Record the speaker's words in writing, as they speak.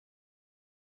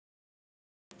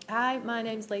Hi, my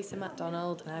name's Lisa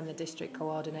MacDonald and I'm the District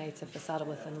Coordinator for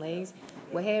Saddleworth and Lees.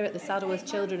 We're here at the Saddleworth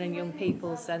Children and Young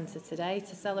People's Centre today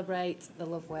to celebrate the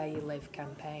Love Where You Live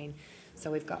campaign. So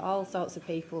we've got all sorts of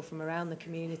people from around the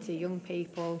community, young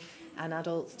people and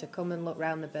adults, to come and look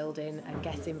around the building and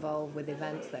get involved with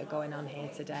events that are going on here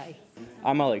today.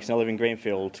 I'm Alex and I live in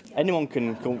Greenfield. Anyone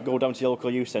can go down to your local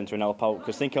youth centre and help out,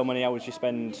 because think how many hours you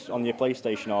spend on your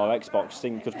PlayStation or Xbox.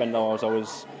 Think you could spend those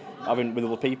hours having with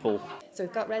other people. So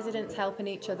we've got residents helping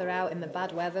each other out in the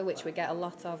bad weather, which we get a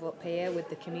lot of up here, with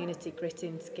the community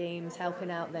gritting schemes,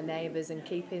 helping out their neighbours and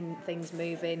keeping things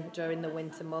moving during the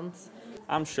winter months.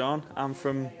 I'm Sean, I'm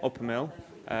from Upper Mill.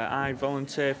 I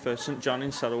volunteer for St John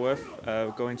in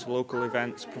Saddleworth, going to local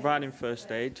events, providing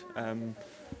first aid.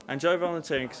 I enjoy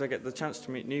volunteering because I get the chance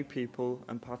to meet new people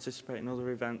and participate in other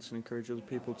events and encourage other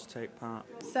people to take part.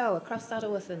 So across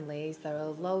Saddleworth and Lees there are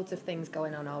loads of things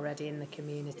going on already in the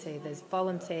community. There's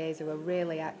volunteers who are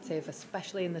really active,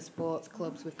 especially in the sports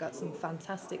clubs. We've got some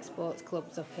fantastic sports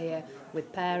clubs up here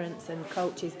with parents and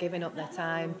coaches giving up their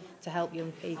time to help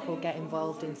young people get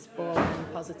involved in sport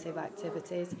and positive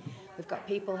activities. We've got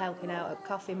people helping out at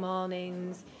coffee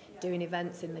mornings, doing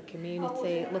events in the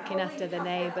community, looking after the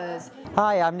neighbours.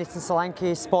 Hi, I'm Nitin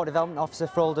Solanki, Sport Development Officer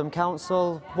for Oldham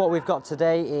Council. What we've got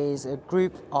today is a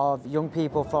group of young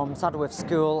people from Saddleworth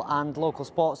School and local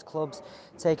sports clubs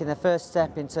taking their first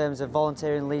step in terms of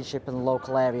volunteering leadership in the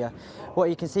local area. What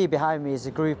you can see behind me is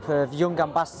a group of young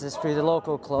ambassadors through the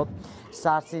local club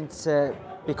starting to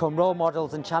become role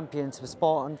models and champions for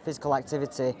sport and physical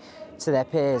activity to their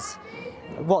peers.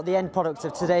 What the end product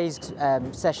of today's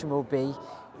session will be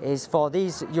is for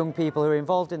these young people who are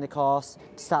involved in the course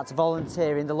to start to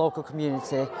volunteer in the local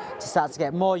community, to start to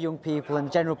get more young people and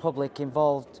the general public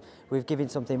involved with giving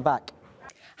something back.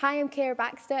 Hi, I'm Kira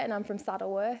Baxter and I'm from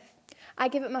Saddleworth. I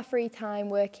give up my free time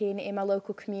working in my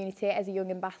local community as a young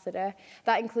ambassador.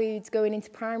 That includes going into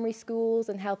primary schools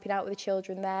and helping out with the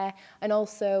children there, and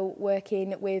also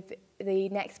working with the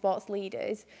next sports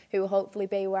leaders who will hopefully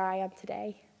be where I am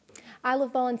today. I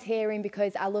love volunteering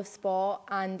because I love sport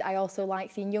and I also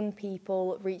like seeing young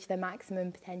people reach their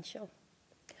maximum potential.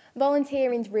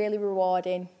 Volunteering's really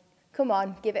rewarding. Come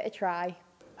on, give it a try.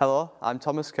 Hello, I'm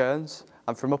Thomas Kearns.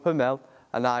 I'm from Upper Mill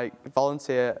and I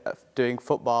volunteer doing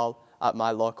football at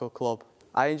my local club.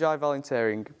 I enjoy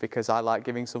volunteering because I like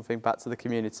giving something back to the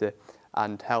community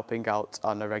and helping out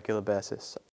on a regular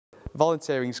basis.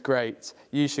 Volunteering's great.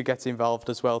 You should get involved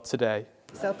as well today.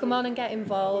 So come on and get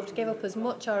involved, give up as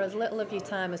much or as little of your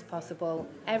time as possible.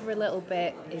 Every little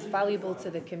bit is valuable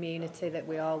to the community that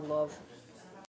we all love.